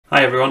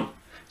Hi everyone.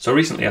 So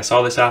recently I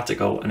saw this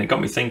article and it got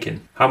me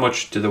thinking, how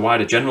much do the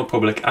wider general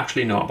public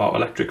actually know about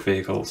electric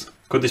vehicles?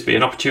 Could this be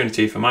an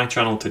opportunity for my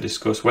channel to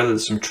discuss whether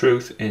there's some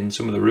truth in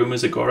some of the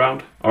rumours that go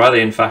around? Or are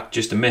they in fact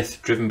just a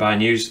myth driven by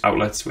news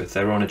outlets with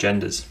their own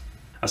agendas?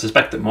 I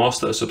suspect that most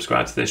that are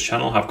subscribed to this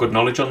channel have good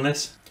knowledge on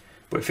this,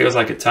 but it feels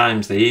like at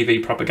times the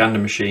EV propaganda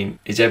machine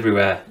is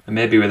everywhere, and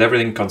maybe with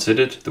everything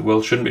considered, the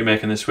world shouldn't be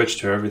making the switch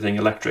to everything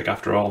electric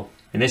after all.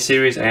 In this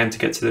series I aim to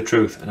get to the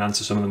truth and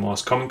answer some of the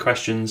most common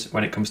questions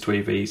when it comes to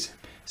EVs.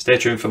 Stay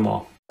tuned for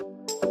more.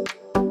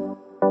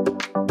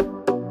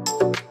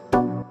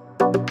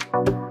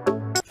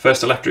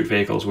 First electric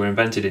vehicles were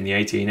invented in the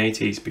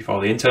 1880s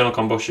before the internal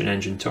combustion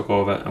engine took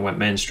over and went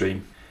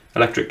mainstream.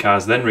 Electric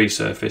cars then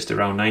resurfaced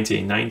around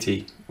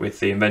 1990 with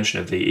the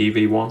invention of the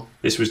EV1.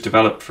 This was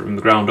developed from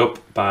the ground up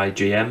by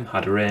GM,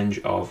 had a range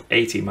of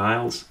 80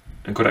 miles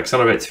and could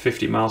accelerate to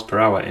 50 miles per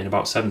hour in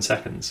about 7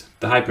 seconds.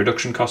 The high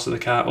production cost of the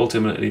car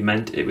ultimately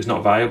meant it was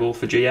not viable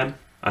for GM,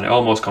 and it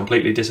almost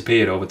completely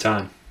disappeared over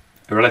time.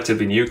 A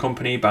relatively new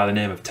company by the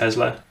name of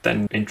Tesla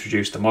then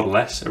introduced the Model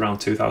S around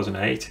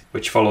 2008,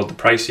 which followed the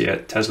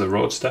pricier Tesla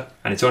Roadster,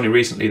 and it's only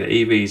recently that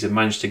EVs have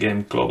managed to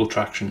gain global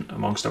traction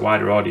amongst a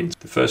wider audience.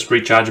 The first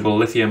rechargeable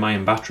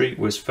lithium-ion battery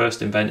was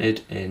first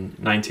invented in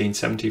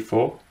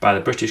 1974 by the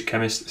British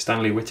chemist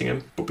Stanley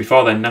Whittingham, but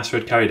before then NASA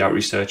had carried out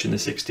research in the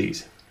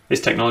 60s. This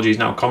technology is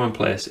now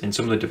commonplace in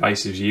some of the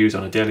devices you use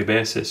on a daily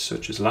basis,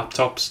 such as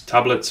laptops,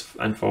 tablets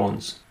and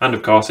phones, and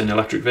of course in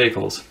electric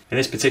vehicles. In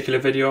this particular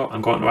video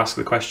I'm going to ask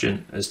the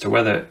question as to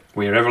whether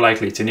we are ever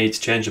likely to need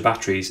to change the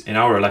batteries in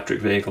our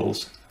electric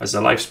vehicles, as the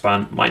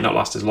lifespan might not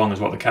last as long as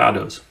what the car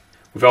does.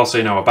 We've all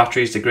seen our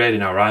batteries degrade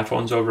in our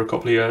iPhones over a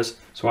couple of years,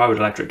 so why would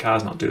electric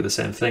cars not do the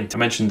same thing? I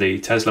mentioned the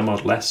Tesla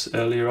Model S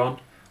earlier on.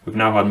 We've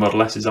now had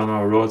Model S's on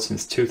our road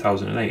since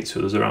 2008,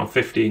 so there's around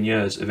 15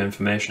 years of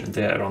information and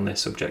data on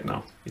this subject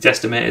now. It's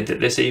estimated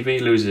that this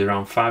EV loses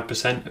around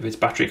 5% of its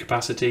battery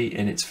capacity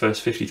in its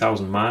first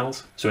 50,000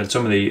 miles. So in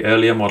some of the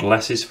earlier Model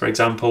S's, for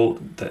example,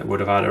 that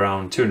would have had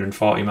around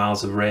 240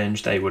 miles of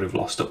range, they would have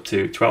lost up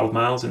to 12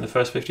 miles in the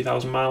first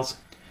 50,000 miles.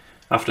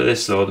 After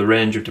this though, the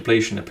range of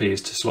depletion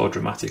appears to slow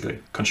dramatically.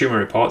 Consumer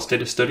Reports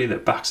did a study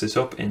that backs this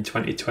up in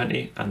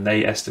 2020, and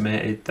they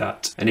estimated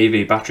that an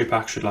EV battery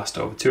pack should last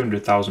over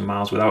 200,000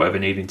 miles without ever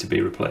needing to be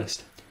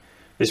replaced.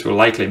 This will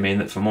likely mean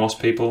that for most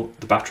people,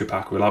 the battery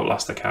pack will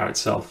outlast the car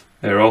itself.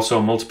 There are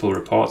also multiple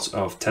reports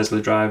of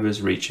Tesla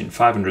drivers reaching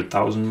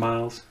 500,000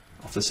 miles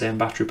off the same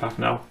battery pack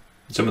now.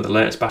 Some of the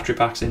latest battery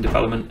packs in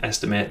development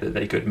estimate that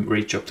they could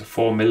reach up to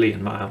 4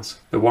 million miles.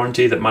 The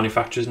warranty that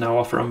manufacturers now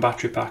offer on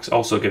battery packs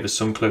also give us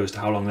some clue as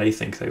to how long they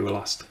think they will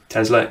last.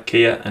 Tesla,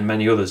 Kia and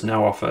many others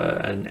now offer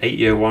an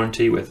 8-year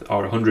warranty with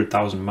or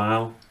 100,000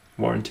 mile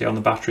warranty on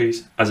the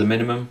batteries as a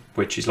minimum,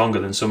 which is longer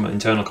than some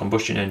internal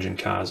combustion engine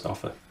cars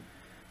offer.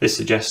 This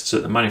suggests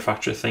that the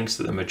manufacturer thinks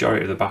that the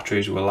majority of the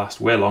batteries will last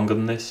way longer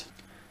than this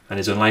and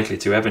is unlikely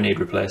to ever need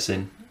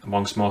replacing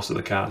amongst most of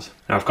the cars.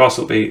 Now of course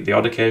there'll be the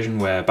odd occasion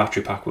where a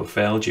battery pack will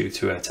fail due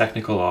to a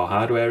technical or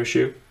hardware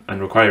issue and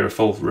require a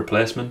full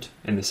replacement,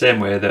 in the same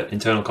way that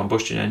internal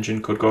combustion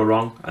engine could go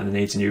wrong and it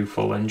needs a new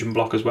full engine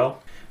block as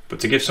well.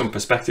 But to give some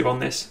perspective on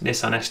this,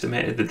 Nissan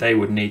estimated that they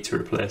would need to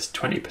replace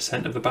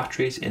 20% of the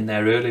batteries in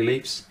their early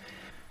Leafs,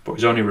 but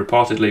was only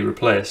reportedly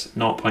replaced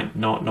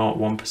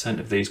 0.001%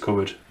 of these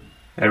covered.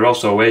 There are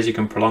also ways you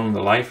can prolong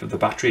the life of the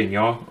battery in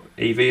your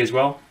EV as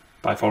well,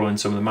 by following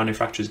some of the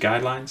manufacturer's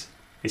guidelines.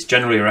 It's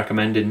generally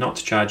recommended not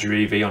to charge your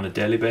EV on a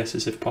daily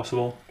basis if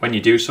possible. When you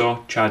do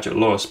so, charge at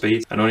lower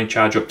speeds and only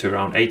charge up to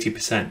around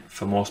 80%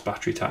 for most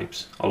battery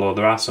types, although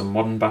there are some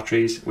modern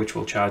batteries which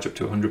will charge up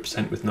to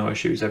 100% with no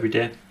issues every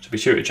day, so be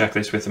sure to check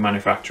this with the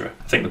manufacturer.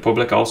 I think the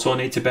public also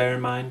need to bear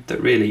in mind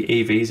that really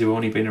EVs have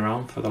only been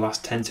around for the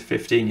last 10 to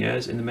 15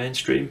 years in the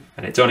mainstream,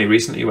 and it's only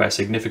recently where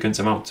significant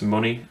amounts of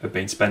money have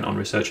been spent on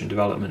research and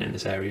development in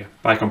this area.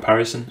 By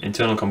comparison,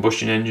 internal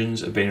combustion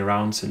engines have been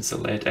around since the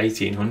late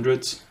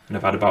 1800s, and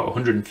have had about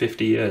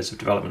 150 years of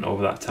development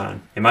over that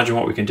time. Imagine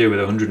what we can do with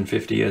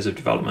 150 years of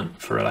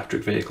development for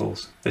electric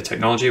vehicles. The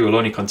technology will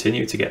only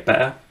continue to get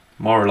better,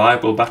 more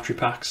reliable battery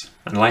packs,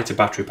 and lighter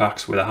battery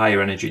packs with a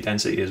higher energy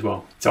density as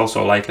well. It's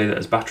also likely that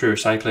as battery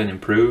recycling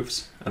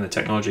improves and the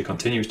technology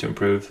continues to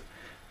improve,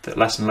 that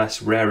less and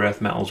less rare earth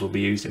metals will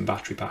be used in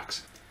battery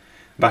packs.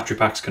 Battery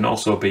packs can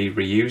also be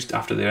reused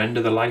after the end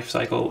of the life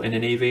cycle in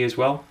an EV as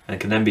well,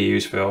 and can then be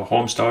used for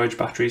home storage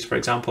batteries, for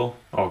example,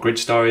 or grid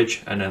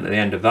storage, and then at the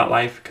end of that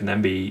life can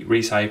then be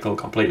recycled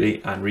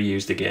completely and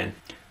reused again.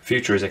 The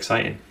future is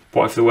exciting.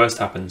 What if the worst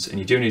happens and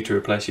you do need to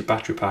replace your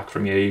battery pack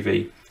from your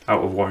EV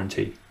out of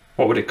warranty?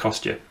 What would it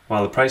cost you?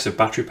 While the price of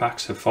battery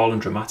packs have fallen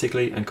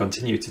dramatically and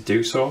continue to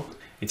do so,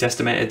 it's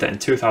estimated that in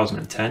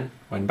 2010,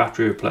 when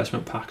battery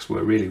replacement packs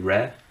were really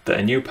rare, that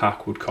a new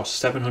pack would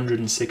cost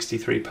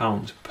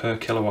 £763 per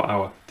kilowatt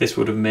hour. This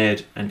would have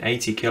made an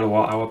 80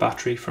 kilowatt hour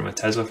battery from a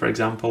Tesla, for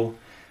example,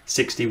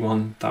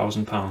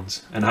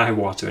 £61,000, an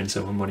eye-water in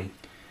silver money.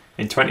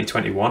 In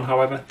 2021,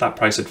 however, that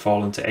price had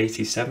fallen to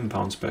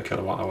 £87 per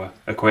kilowatt hour,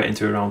 equating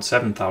to around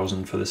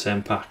 £7,000 for the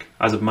same pack.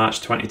 As of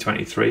March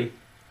 2023,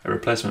 a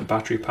replacement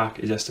battery pack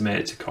is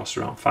estimated to cost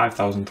around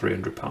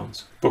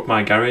 £5,300. Book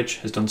My Garage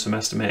has done some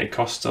estimated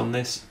costs on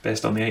this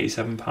based on the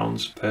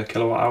 £87 per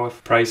kilowatt hour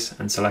price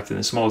and selecting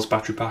the smallest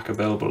battery pack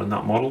available in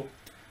that model,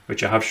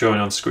 which I have shown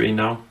on screen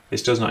now.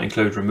 This does not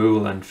include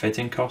removal and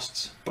fitting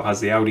costs, but has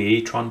the Audi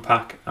e-tron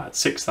pack at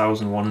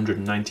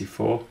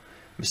 £6,194,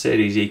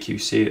 Mercedes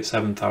EQC at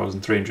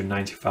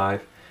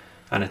 £7,395,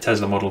 and a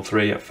Tesla Model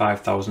 3 at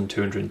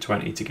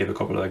 £5,220, to give a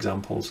couple of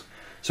examples.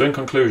 So in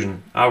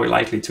conclusion, are we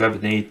likely to ever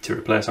need to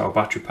replace our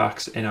battery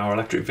packs in our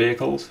electric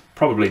vehicles?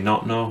 Probably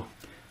not, no.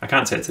 I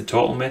can't say it's a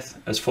total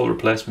myth, as full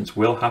replacements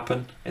will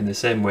happen in the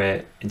same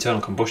way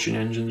internal combustion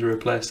engines are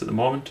replaced at the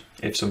moment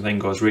if something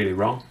goes really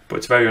wrong, but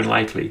it's very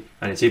unlikely,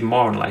 and it's even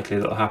more unlikely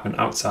that it'll happen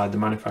outside the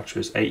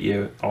manufacturer's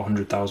 8-year or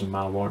 100,000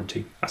 mile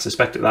warranty. I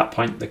suspect at that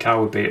point the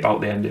car would be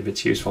about the end of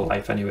its useful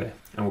life anyway,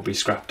 and will be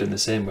scrapped in the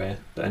same way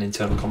that an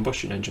internal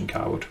combustion engine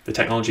car would. The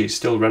technology is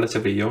still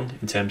relatively young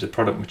in terms of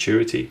product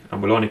maturity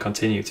and will only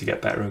continue to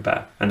get better and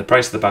better, and the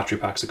price of the battery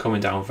packs are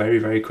coming down very,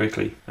 very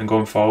quickly, and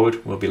going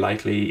forward will be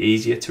likely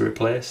easier to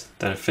replace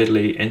than a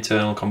fiddly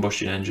internal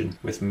combustion engine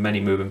with many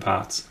moving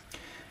parts.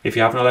 If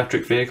you have an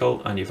electric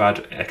vehicle and you've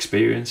had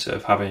experience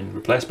of having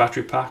replaced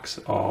battery packs,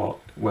 or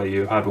where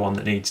you had one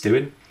that needs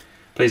doing,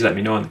 please let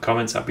me know in the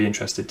comments. I'd be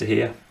interested to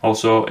hear.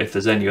 Also, if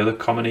there's any other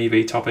common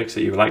EV topics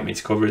that you would like me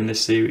to cover in this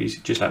series,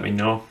 just let me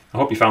know. I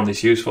hope you found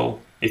this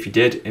useful. If you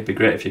did, it'd be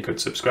great if you could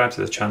subscribe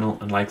to the channel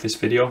and like this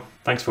video.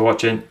 Thanks for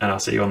watching, and I'll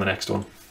see you on the next one.